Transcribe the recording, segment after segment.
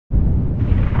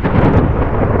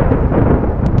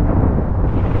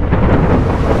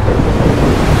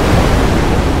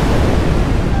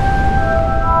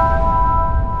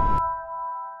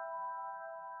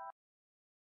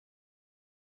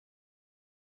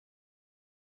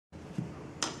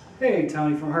Hey,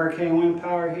 Tony from Hurricane Wind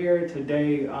Power here.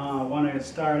 Today I want to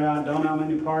start out, don't know how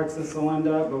many parts this will end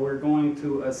up, but we're going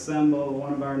to assemble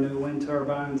one of our new wind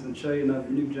turbines and show you the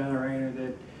new generator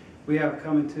that we have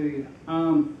coming to you.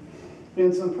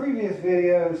 In some previous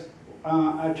videos,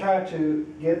 I tried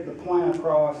to get the point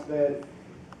across that,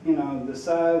 you know, the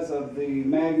size of the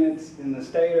magnets in the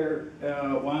stator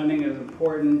winding is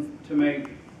important to make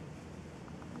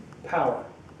power.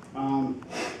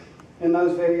 In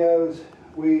those videos,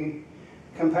 we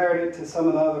compared it to some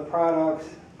of the other products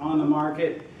on the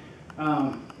market.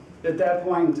 At that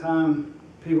point in time,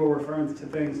 people were referring to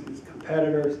things as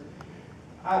competitors.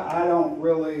 I don't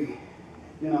really,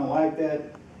 like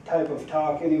that type of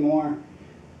talk anymore,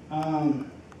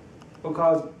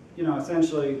 because,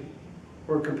 essentially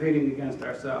we're competing against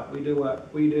ourselves. We do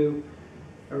what we do,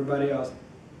 everybody else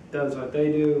does what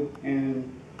they do, and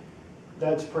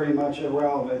that's pretty much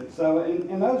irrelevant. So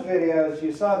in those videos,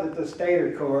 you saw that the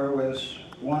stator core was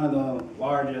one of the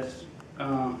largest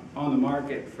on the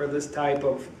market for this type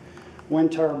of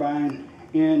wind turbine.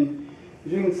 And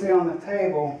as you can see on the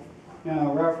table,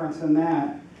 referencing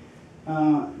that,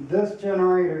 this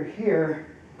generator here,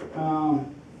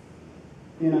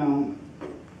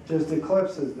 just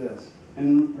eclipses this.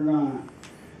 And we're gonna,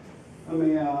 let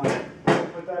me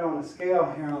put that on a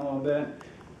scale here in a little bit.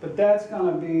 But that's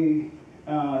gonna be,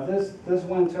 this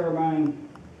wind turbine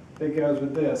that goes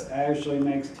with this actually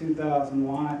makes 2,000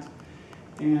 watts.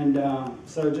 And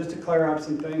so just to clear up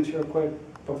some things real quick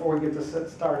before we get to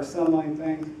start assembling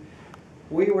things,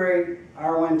 we rate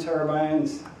our wind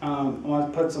turbines, I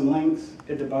want to put some links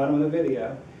at the bottom of the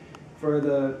video, for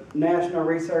the National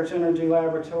Research Energy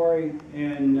Laboratory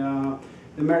and the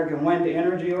American Wind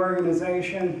Energy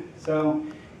Organization. So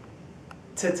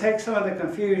to take some of the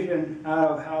confusion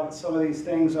out of how some of these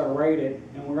things are rated,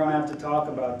 and we're going to have to talk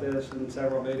about this in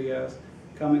several videos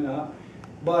coming up,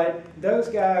 but those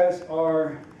guys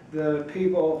are the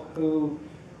people who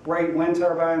rate wind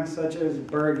turbines such as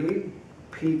Berge,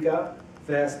 Pika,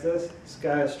 Vestas,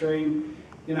 Skystream,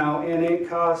 and it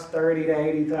costs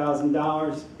 $30,000 to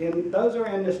 $80,000, and those are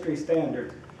industry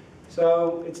standards.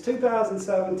 So it's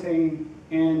 2017,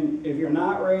 and if you're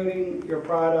not rating your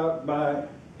product by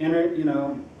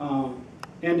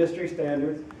industry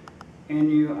standards, and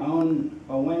you own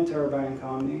a wind turbine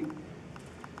company,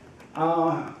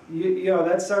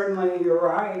 that's certainly, you're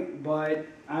right, but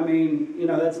I mean,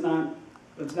 that's not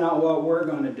what we're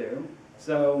going to do.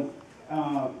 So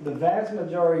the vast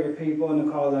majority of people in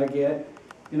the calls I get,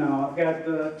 I've got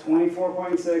the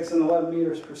 24.6 and 11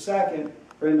 meters per second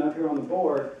written up here on the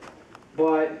board,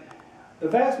 but the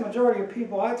vast majority of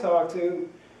people I talk to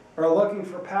are looking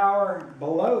for power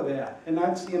below that. And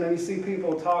that's, you see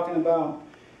people talking about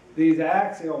these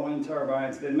axial wind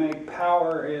turbines that make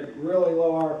power at really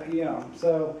low RPM.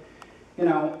 So,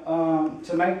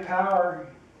 to make power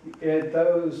at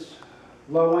those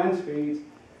low wind speeds,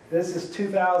 this is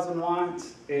 2,000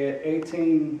 watts at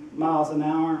 18 miles an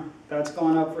hour. That's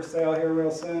going up for sale here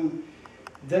real soon.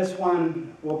 This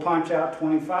one will punch out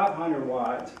 2,500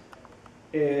 watts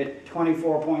at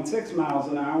 24.6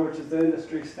 miles an hour, which is the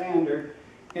industry standard,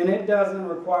 and it doesn't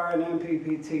require an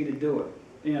MPPT to do it.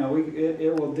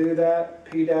 It will do that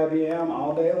PWM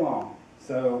all day long.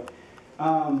 So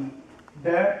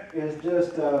that is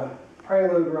just a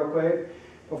prelude real quick.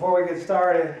 Before we get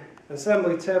started,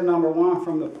 assembly tip number one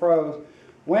from the pros.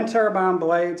 Wind turbine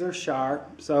blades are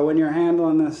sharp, so when you're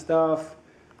handling this stuff,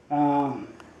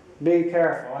 be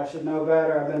careful. I should know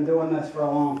better. I've been doing this for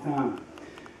a long time.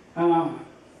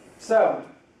 So,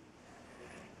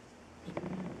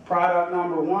 product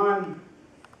number one,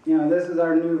 this is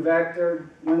our new Vector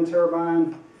wind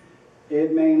turbine.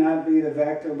 It may not be the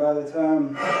Vector by the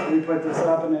time we put this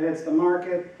up and it hits the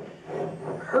market.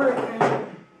 Hurricane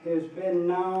has been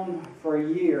known for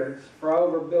years for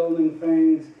overbuilding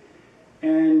things,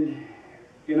 and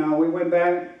we went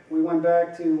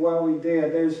back to what we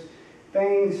did. There's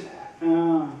things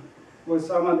with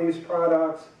some of these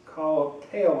products called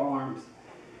tail arms.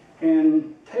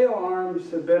 And tail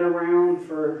arms have been around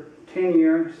for 10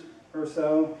 years or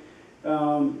so.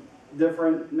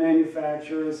 Different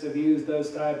manufacturers have used those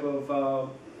type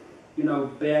of,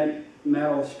 bent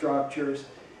metal structures.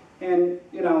 And,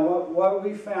 what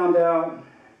we found out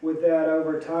with that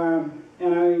over time,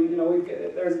 and I mean,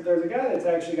 there's a guy that's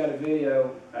actually got a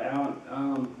video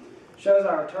out, shows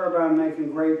our turbine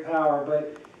making great power,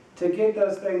 but to get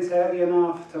those things heavy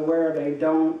enough to where they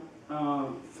don't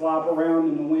flop around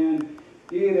in the wind,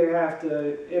 you either have to,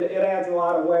 it adds a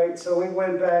lot of weight, so we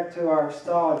went back to our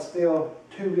solid steel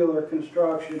tubular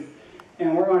construction,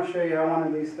 and we're going to show you how one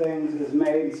of these things is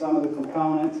made, some of the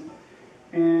components,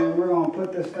 and we're going to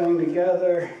put this thing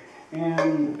together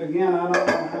And again, I don't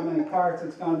know how many parts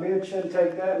it's going to be. It shouldn't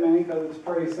take that many because it's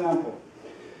pretty simple.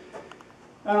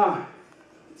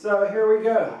 So here we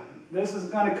go. This is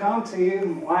going to come to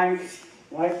you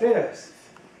like this.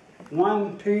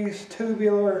 One piece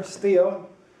tubular steel.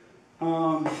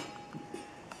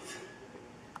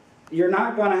 You're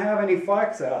not going to have any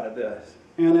flex out of this.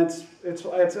 And it's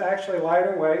actually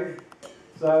lighter weight.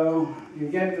 So you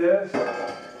get this,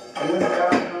 and this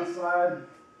guy's going to slide.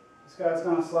 This guy's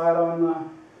going to slide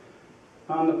on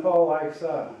the pole like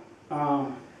so.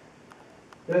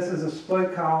 This is a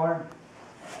split collar.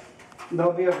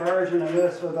 There'll be a version of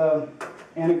this with a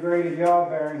integrated yaw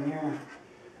bearing here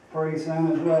pretty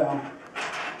soon as well.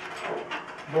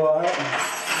 But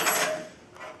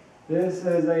this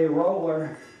is a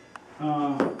roller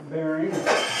bearing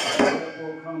that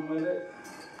will come with it.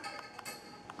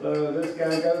 So this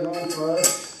guy goes on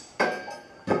first,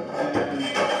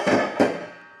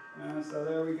 and so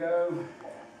there we go,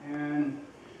 and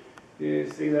you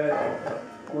see that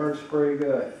works pretty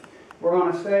good. We're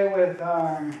going to stay with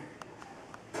our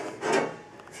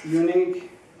unique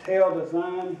tail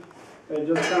design. It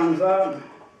just comes up,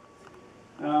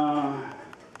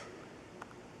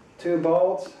 2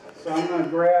 bolts. So I'm going to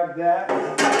grab that,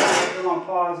 we're going to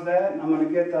pause that, and I'm going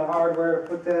to get the hardware to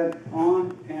put that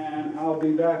on, and I'll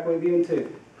be back with you in 2.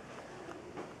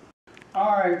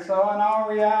 Alright, so in all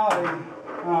reality,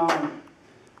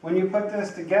 when you put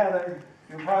this together,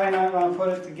 you're probably not going to put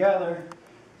it together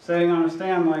sitting on a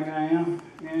stand like I am,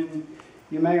 and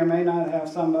you may or may not have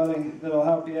somebody that'll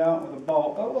help you out with a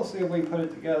bolt, but we'll see if we can put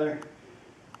it together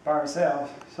by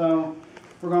ourselves. So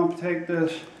we're going to take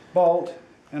this bolt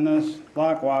and this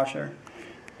lock washer,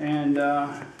 and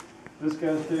this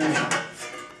goes through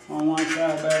on one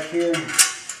side back here,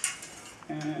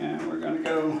 and we're going to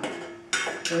go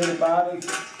through the body,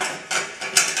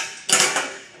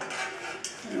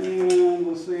 and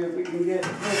we'll see if we can get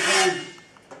this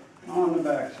one on the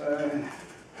back side.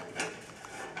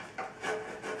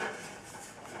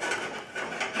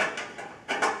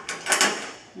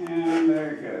 And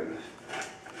there it goes.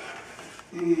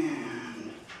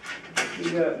 And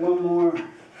we got one more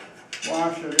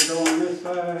washer to go on this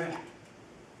side.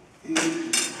 And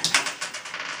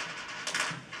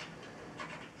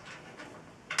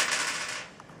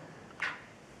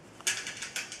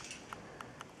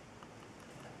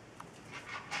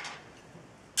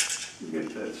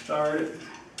get that started.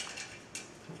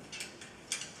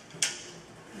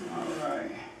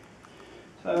 Alright.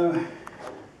 So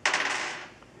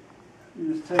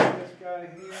you just take this guy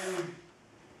here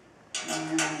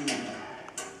and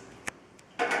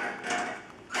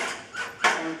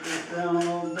work this down a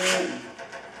little bit.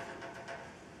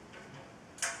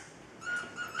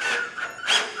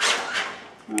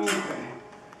 Okay.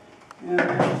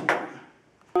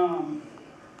 And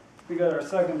we got our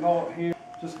second bolt here.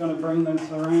 Just going to bring this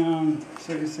around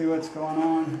so you see what's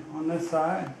going on this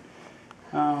side.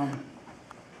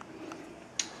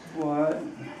 What?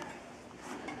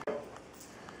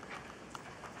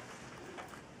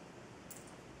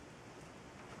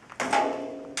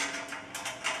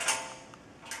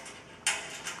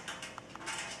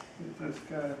 Get this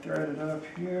guy threaded up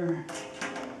here.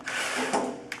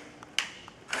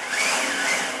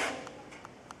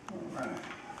 All right.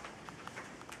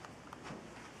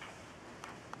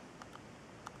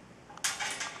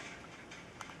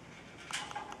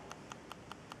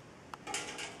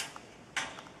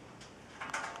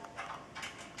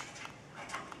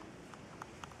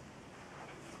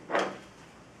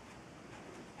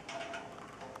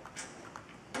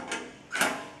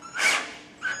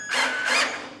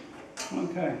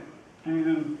 Okay,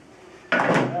 and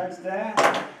that's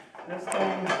that. This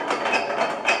thing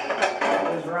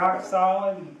is rock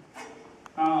solid.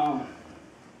 I'm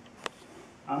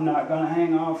not going to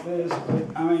hang off this,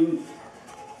 but I mean,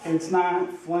 it's not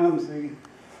flimsy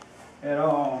at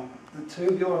all. The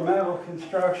tubular metal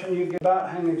construction, you could about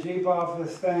hang a Jeep off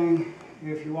this thing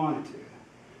if you wanted to.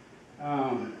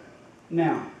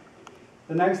 Now,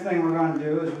 the next thing we're going to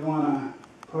do is we want to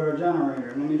put our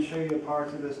generator. Let me show you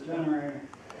parts of this generator.